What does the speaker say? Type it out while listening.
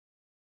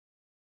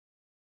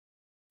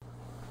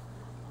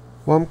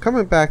Well, I'm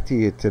coming back to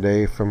you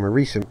today from a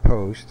recent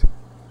post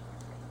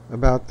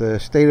about the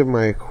state of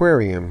my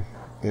aquarium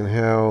and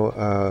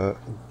how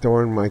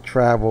during my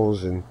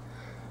travels and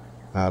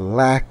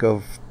lack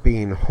of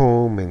being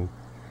home, and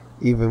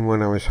even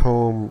when I was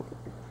home,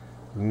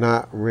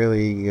 not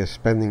really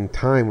spending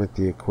time with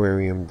the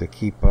aquarium to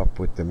keep up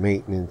with the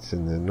maintenance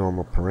and the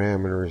normal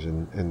parameters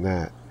and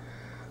that.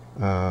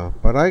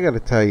 But I got to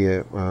tell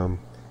you,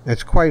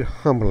 it's quite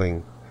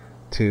humbling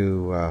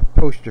to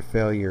post your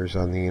failures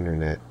on the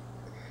internet.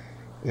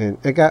 And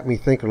it got me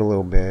thinking a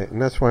little bit, and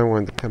that's why I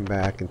wanted to come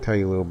back and tell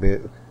you a little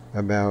bit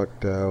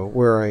about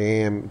where I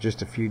am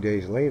just a few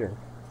days later.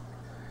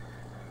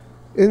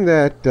 In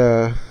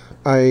that,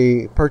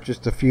 I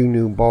purchased a few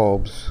new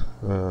bulbs,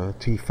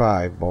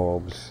 T5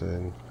 bulbs,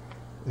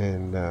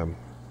 and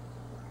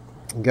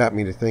got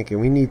me to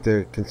thinking we need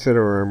to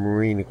consider our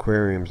marine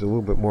aquariums a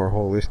little bit more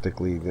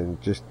holistically than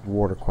just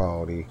water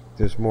quality.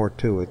 There's more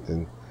to it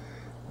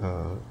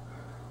uh,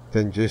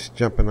 than just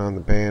jumping on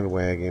the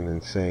bandwagon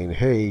and saying,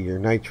 hey, your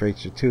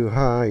nitrates are too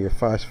high, your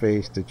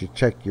phosphates, did you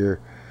check your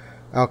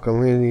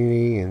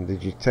alkalinity, and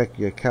did you check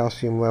your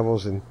calcium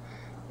levels? And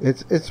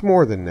it's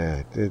more than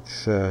that.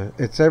 It's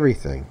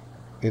everything.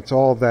 It's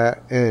all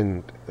that,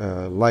 and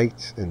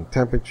lights and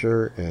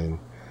temperature and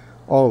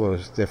all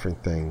those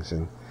different things.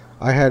 And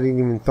I hadn't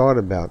even thought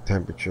about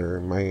temperature.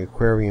 My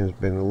aquarium's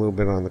been a little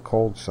bit on the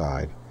cold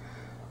side.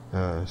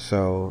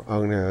 So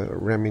I'm going to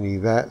remedy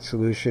that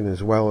solution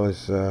as well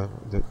as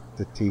the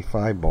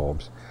T5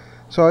 bulbs.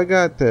 So I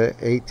got the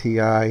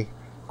ATI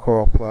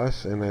Coral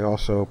Plus, and I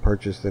also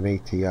purchased an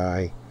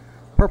ATI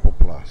Purple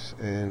Plus.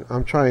 And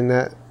I'm trying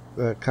that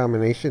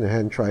combination. I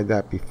hadn't tried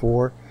that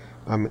before.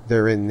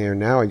 They're in there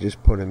now. I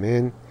just put them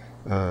in.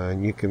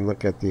 And you can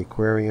look at the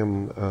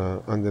aquarium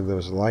under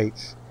those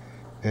lights.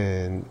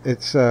 And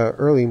it's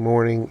early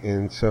morning,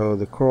 and so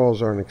the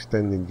corals aren't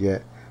extended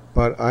yet.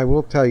 But I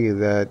will tell you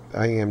that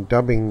I am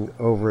dubbing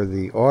over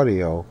the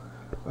audio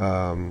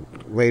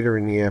later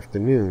in the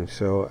afternoon.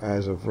 So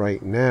as of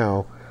right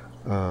now,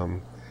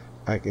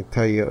 I can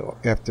tell you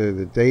after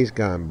the day's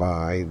gone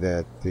by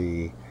that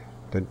the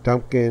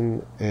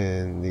Duncan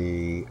and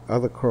the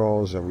other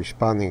corals are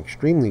responding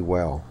extremely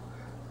well.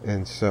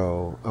 And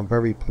so I'm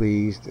very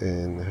pleased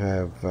and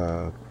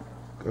have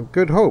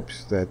good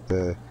hopes that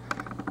the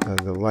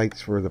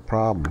lights were the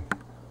problem.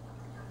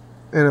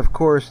 And of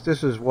course,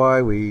 this is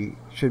why we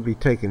should be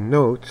taking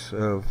notes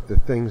of the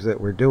things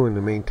that we're doing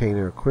to maintain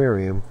our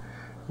aquarium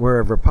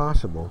wherever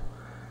possible.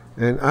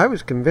 And I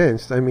was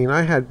convinced,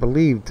 I had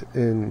believed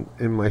in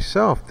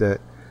myself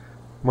that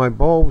my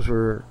bulbs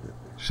were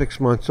 6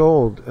 months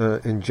old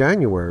in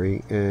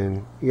January,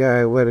 and yeah,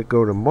 I let it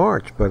go to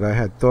March, but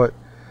I thought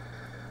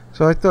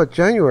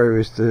January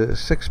was the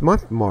 6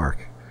 month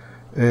mark,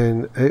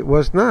 and it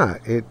was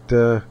not.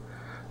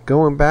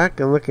 Going back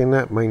and looking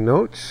at my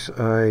notes,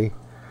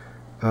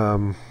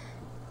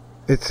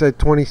 it said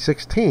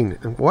 2016.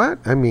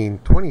 What?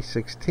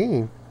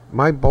 2016?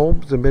 My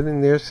bulbs have been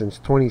in there since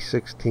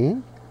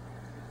 2016?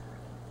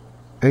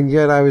 And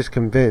yet I was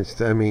convinced,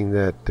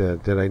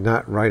 did I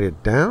not write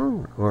it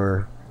down?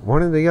 Or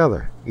one or the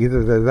other.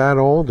 Either they're that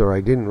old or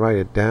I didn't write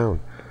it down.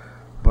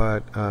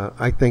 But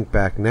I think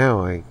back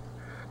now,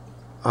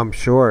 I'm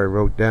sure I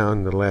wrote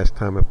down the last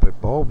time I put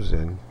bulbs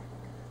in.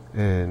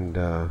 And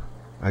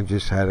I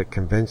just had it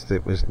convinced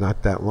it was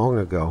not that long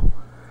ago.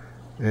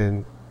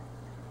 And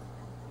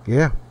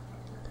yeah,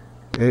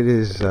 it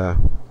is a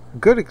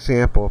good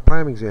example, a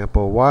prime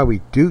example of why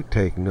we do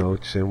take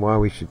notes and why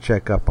we should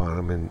check up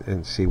on them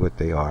and see what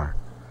they are.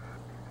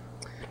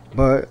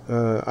 But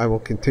I will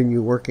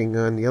continue working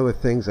on the other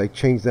things. I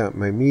changed out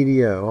my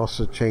media. I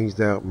also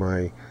changed out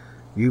my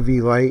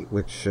UV light,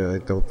 which I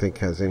don't think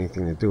has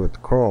anything to do with the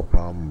coral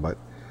problem, but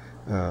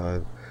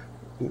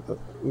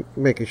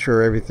making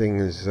sure everything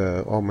is,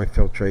 all my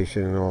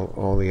filtration and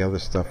all the other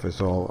stuff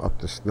is all up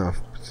to snuff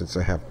since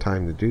I have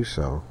time to do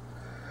so.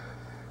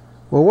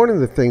 Well, one of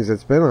the things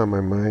that's been on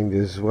my mind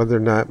is whether or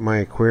not my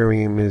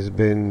aquarium has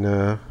been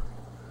at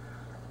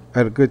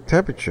a good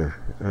temperature.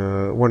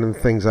 One of the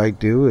things I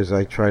do is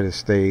I try to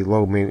stay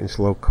low maintenance,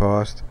 low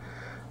cost.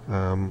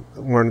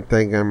 One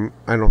thing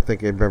I don't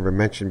think I've ever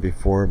mentioned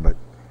before, but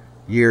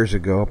years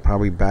ago,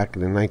 probably back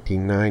in the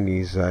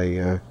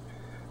 1990s,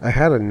 I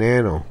had a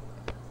nano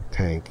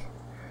tank,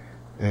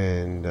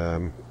 and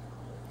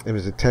it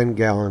was a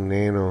 10-gallon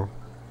nano,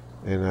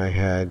 and I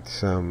had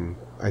some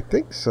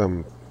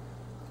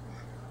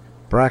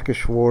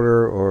brackish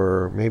water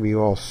or maybe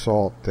all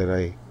salt that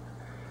I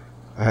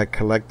had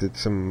collected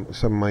some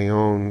of my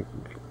own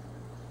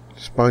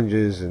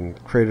sponges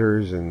and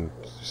critters and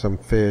some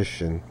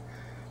fish, and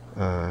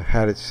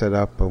had it set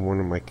up in one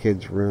of my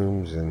kids'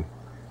 rooms, and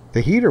the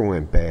heater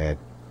went bad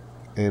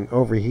and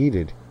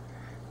overheated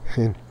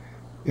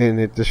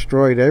and it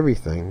destroyed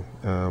everything,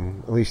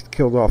 at least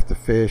killed off the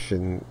fish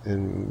and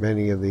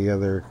many of the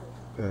other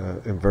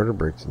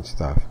invertebrates and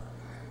stuff.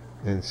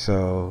 And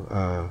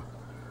so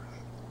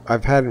I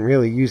hadn't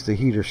really used the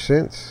heater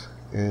since,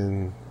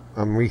 and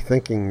I'm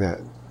rethinking that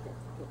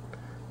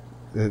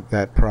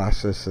that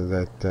process or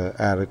that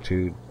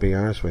attitude, to be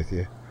honest with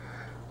you.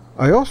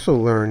 I also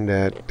learned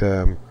that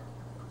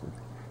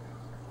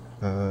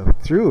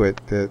through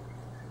it, that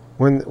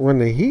when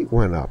the heat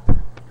went up,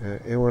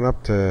 it went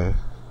up to,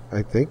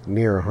 I think,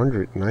 near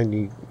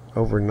 190,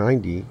 over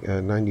 90,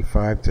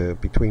 95 to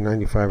between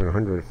 95 and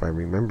 100, if I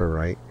remember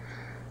right.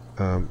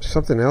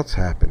 Something else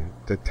happened.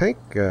 The tank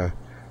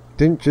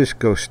didn't just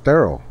go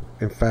sterile.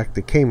 In fact,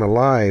 it came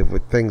alive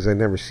with things I'd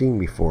never seen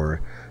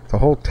before. The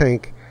whole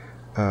tank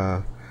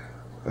was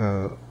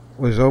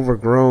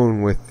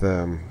overgrown with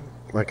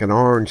like an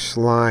orange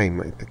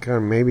slime.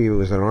 Maybe it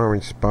was an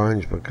orange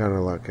sponge, but kind of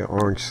like an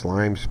orange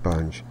slime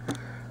sponge.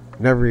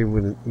 Never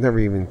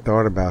even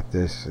thought about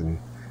this, and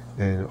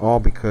all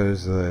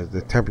because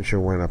the temperature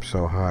went up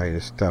so high.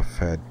 The stuff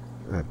had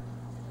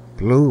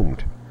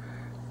bloomed,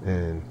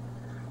 and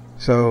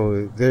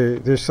so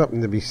there's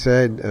something to be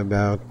said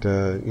about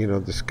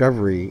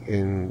discovery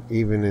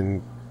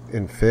even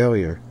in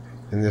failure.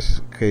 In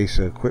this case,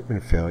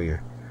 equipment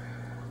failure.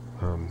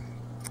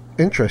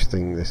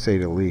 Interesting, to say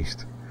the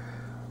least.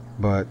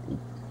 But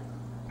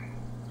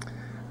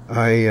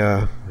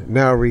I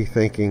now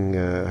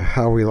rethinking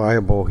how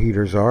reliable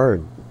heaters are.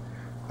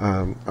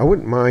 I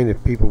wouldn't mind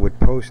if people would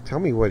post, tell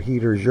me what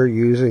heaters you're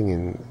using,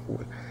 and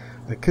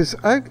because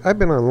I've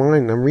been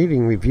online, I'm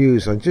reading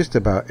reviews on just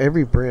about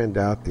every brand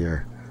out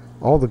there,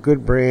 all the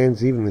good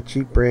brands, even the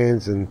cheap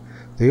brands, and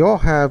they all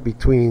have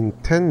between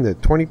 10 to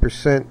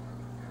 20%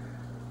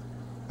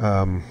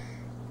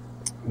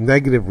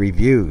 negative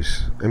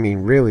reviews. I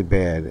mean, really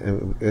bad,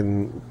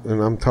 and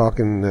I'm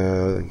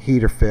talking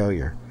heater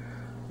failure.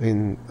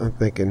 And I'm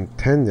thinking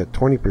 10 to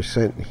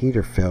 20%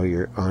 heater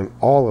failure on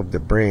all of the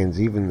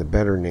brands, even the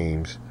better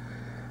names.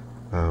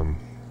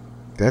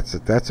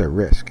 That's a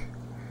risk.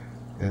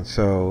 And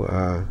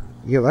so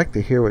you like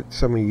to hear what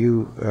some of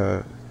you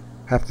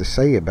have to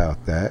say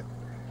about that.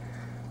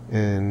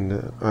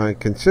 And I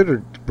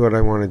considered what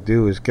I want to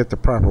do is get the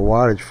proper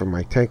wattage from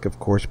my tank, of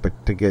course,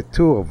 but to get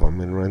two of them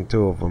and run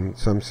two of them.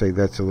 Some say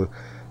that's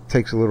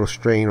takes a little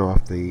strain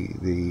off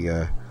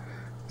the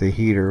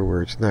heater,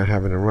 where it's not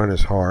having to run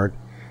as hard,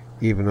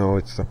 even though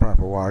it's the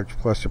proper wattage.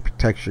 Plus, it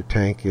protects your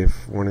tank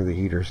if one of the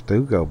heaters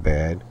do go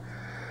bad.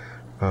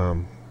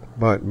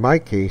 But in my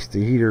case,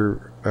 the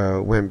heater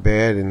went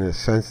bad in the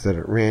sense that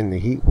it ran the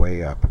heat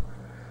way up.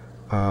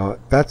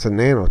 That's a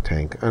nano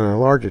tank. On a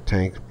larger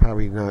tank,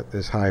 probably not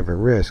as high of a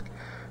risk.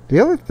 The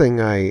other thing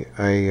I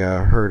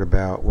heard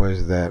about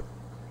was that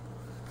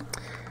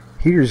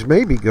heaters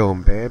may be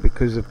going bad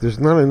because if there's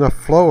not enough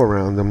flow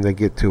around them, they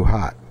get too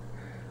hot.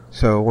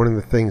 So one of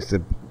the things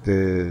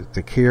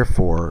to care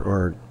for,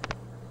 or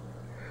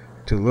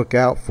to look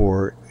out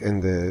for,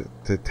 and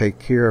to take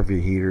care of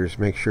your heaters,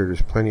 make sure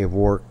there's plenty of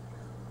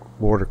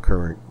water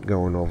current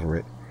going over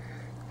it,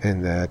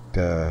 and that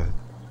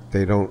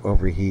they don't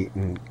overheat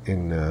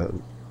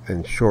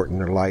and shorten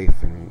their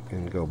life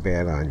and go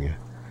bad on you.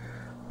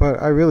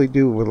 But I really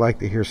would like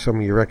to hear some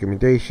of your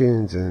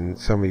recommendations and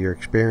some of your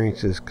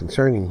experiences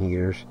concerning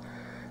heaters,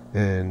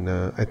 and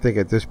I think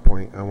at this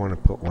point I want to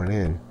put one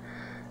in.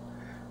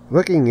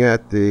 Looking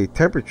at the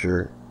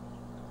temperature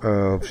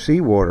of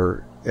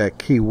seawater at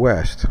Key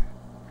West,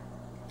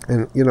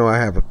 and I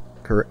have a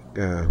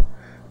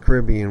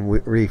Caribbean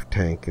Reef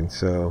tank, and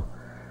so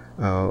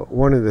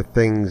one of the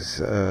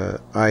things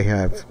I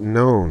have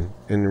known,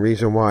 and the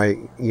reason why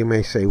you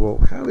may say, well,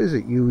 how is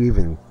it you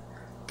even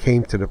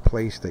came to the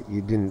place that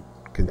you didn't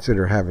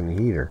consider having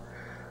a heater?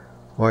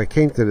 Well, I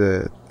came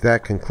to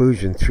that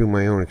conclusion through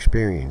my own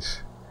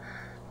experience,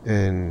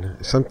 and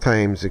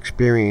sometimes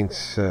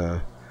experience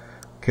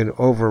can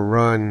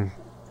overrun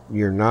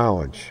your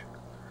knowledge,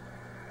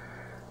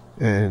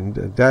 and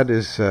that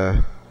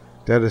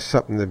is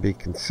something to be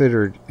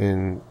considered.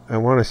 And I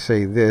want to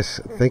say this,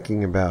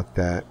 thinking about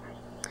that,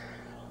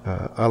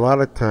 a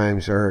lot of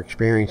times our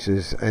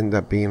experiences end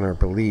up being our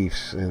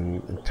beliefs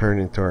and turn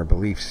into our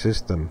belief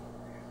system,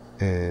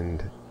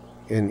 and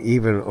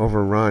even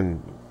overrun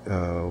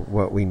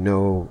what we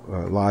know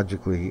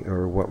logically,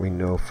 or what we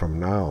know from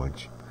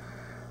knowledge.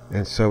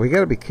 And so we got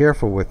to be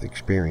careful with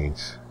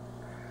experience,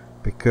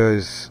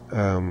 because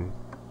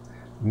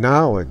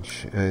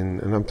knowledge,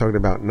 and I'm talking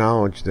about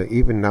knowledge, that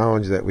even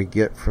knowledge that we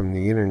get from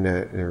the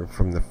internet or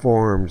from the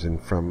forums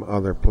and from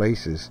other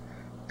places,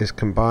 is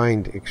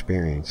combined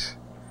experience,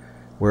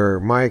 where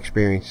my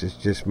experience is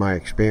just my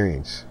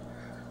experience,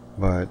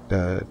 but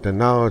the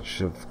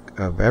knowledge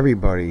of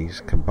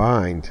everybody's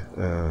combined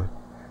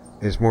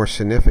is more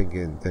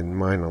significant than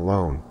mine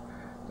alone.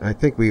 I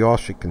think we all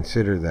should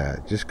consider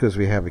that. Just because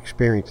we have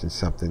experience in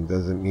something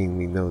doesn't mean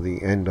we know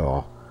the end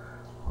all,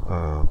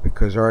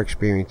 because our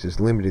experience is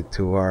limited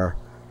to our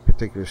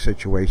particular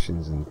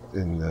situations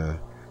and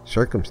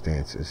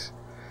circumstances.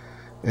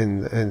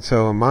 And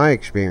so in my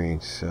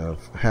experience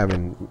of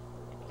having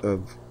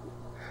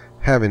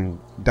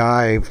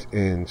dived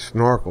and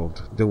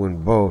snorkeled,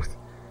 doing both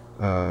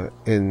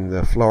in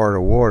the Florida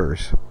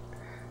waters,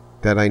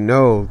 that I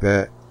know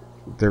that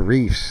the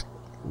reefs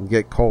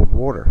get cold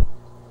water.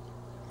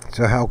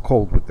 So how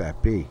cold would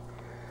that be?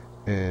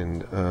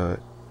 And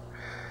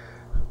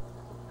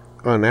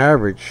on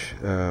average,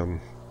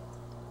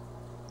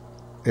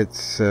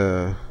 its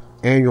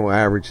annual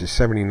average is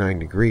 79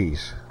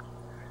 degrees,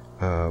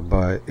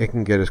 but it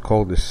can get as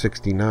cold as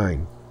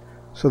 69.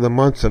 So the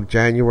months of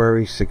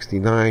January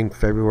 69,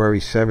 February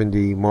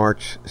 70,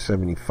 March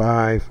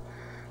 75,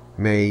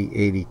 May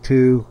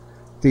 82,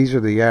 these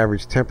are the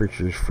average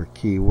temperatures for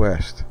Key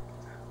West,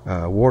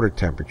 water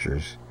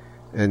temperatures.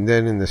 And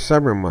then in the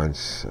summer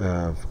months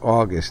of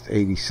August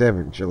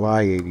 87,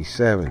 July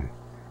 87,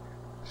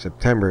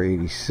 September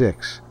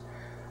 86,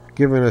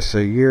 giving us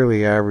a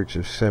yearly average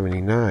of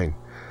 79.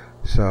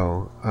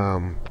 So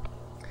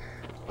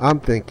I'm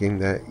thinking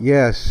that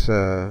yes,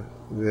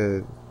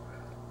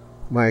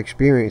 my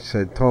experience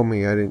had told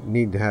me I didn't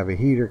need to have a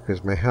heater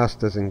because my house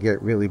doesn't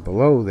get really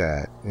below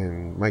that,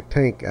 and my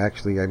tank,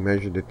 actually I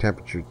measured the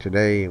temperature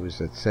today, it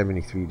was at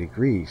 73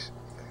 degrees,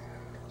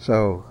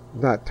 so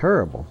not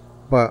terrible.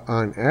 But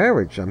on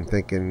average, I'm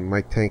thinking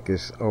my tank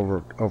is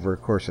over a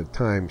course of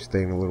time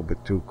staying a little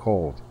bit too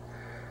cold,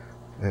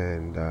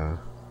 and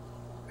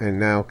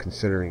now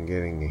considering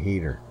getting a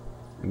heater.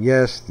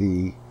 Yes,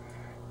 the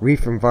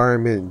Reef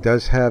environment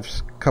does have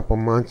a couple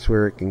months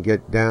where it can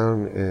get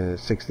down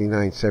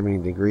 69, 70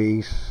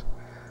 degrees,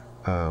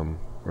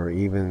 or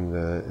even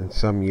in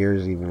some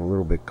years even a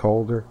little bit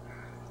colder.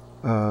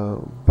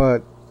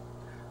 But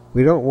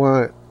we don't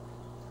want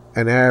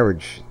an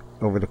average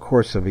over the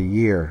course of a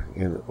year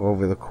and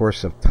over the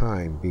course of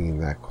time being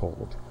that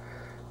cold.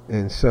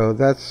 And so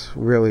that's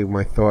really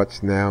my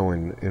thoughts now,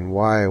 and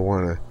why I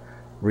want to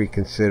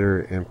reconsider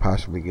and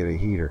possibly get a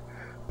heater.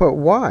 But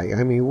why?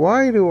 I mean,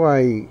 why do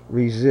I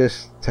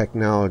resist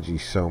technology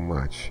so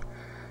much?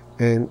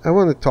 And I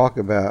want to talk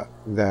about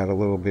that a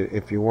little bit.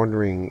 If you're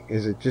wondering,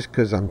 is it just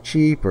because I'm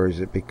cheap, or is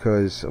it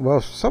because,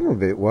 well, some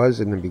of it was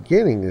in the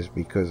beginning is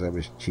because I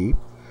was cheap,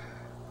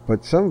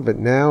 but some of it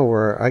now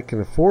where I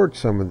can afford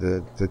some of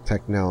the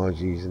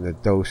technologies and the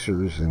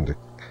dosers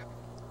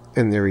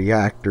and the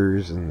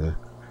reactors and the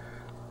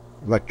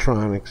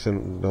electronics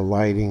and the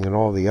lighting and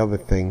all the other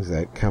things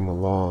that come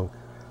along.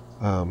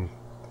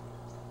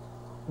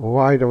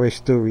 Why do I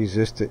still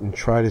resist it and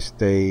try to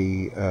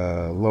stay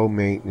low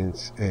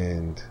maintenance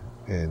and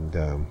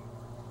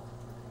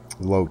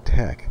low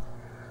tech?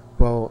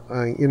 Well,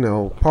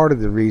 part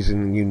of the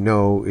reason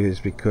is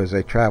because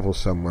I travel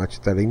so much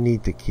that I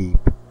need to keep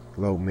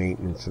low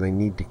maintenance, and I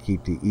need to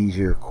keep the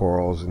easier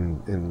corals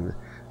and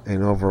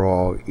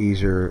overall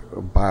easier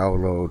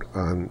bioload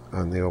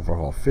on the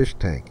overall fish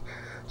tank.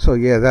 So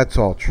yeah, that's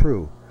all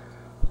true,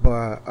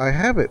 but I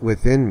have it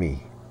within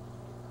me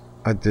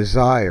a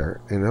desire,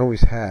 and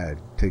always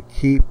had, to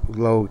keep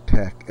low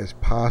tech as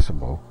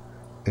possible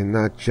and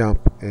not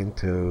jump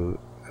into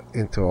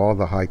all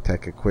the high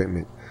tech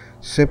equipment,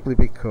 simply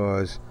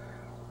because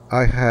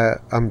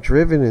I'm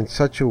driven in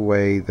such a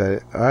way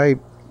that I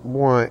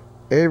want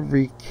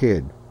every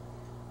kid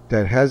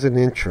that has an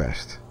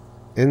interest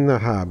in the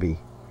hobby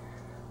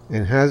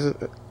and has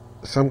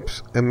some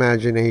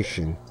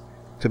imagination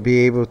to be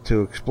able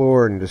to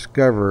explore and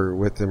discover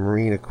with the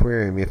marine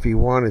aquarium if he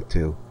wanted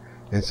to.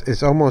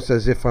 It's almost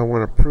as if I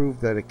want to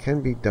prove that it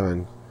can be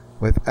done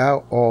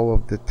without all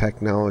of the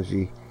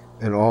technology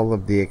and all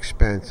of the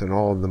expense and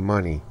all of the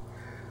money.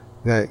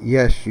 That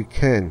yes, you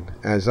can,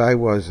 as I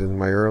was in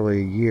my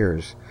early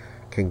years,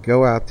 can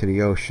go out to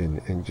the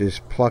ocean and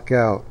just pluck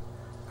out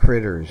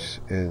critters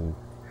and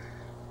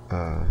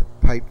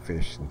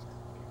pipefish and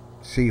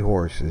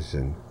seahorses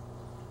and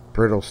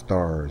brittle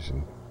stars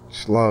and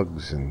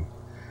slugs and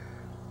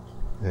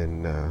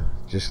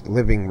just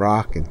living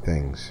rock and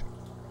things.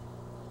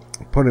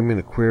 Put them in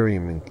an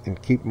aquarium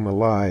and keep them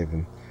alive,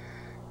 and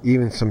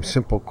even some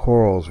simple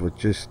corals with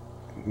just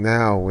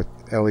now with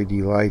LED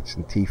lights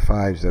and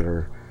T5s that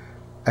are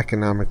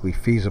economically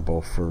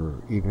feasible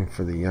even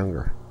for the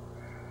younger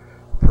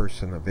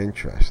person of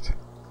interest.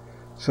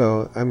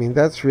 So I mean,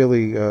 that's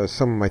really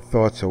some of my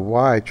thoughts of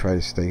why I try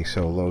to stay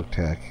so low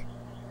tech.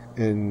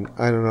 And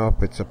I don't know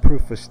if it's a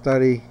proof of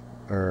study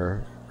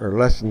or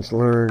lessons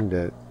learned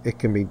that it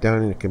can be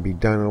done, and it can be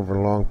done over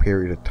a long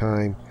period of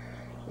time.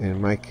 And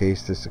in my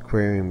case, this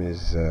aquarium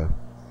has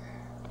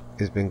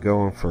been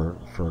going for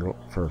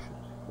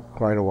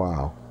quite a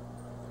while.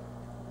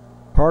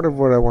 Part of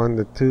what I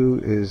wanted to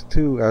do is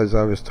as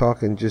I was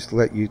talking, just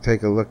let you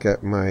take a look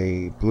at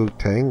my blue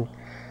tang.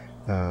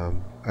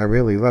 I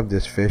really love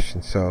this fish,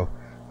 and so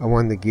I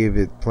wanted to give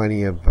it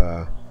plenty of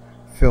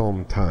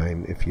film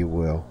time, if you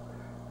will.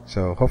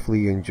 So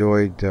hopefully you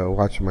enjoyed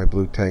watching my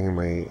blue tang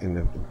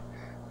and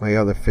my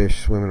other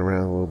fish swimming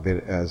around a little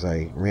bit as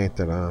I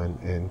ranted on.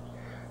 And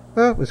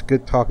well, it was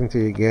good talking to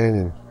you again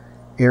and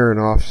airing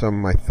off some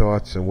of my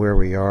thoughts and where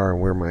we are and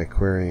where my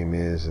aquarium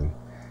is,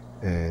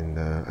 and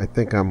I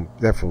think I'm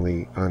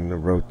definitely on the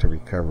road to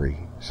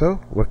recovery. So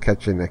we'll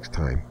catch you next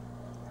time.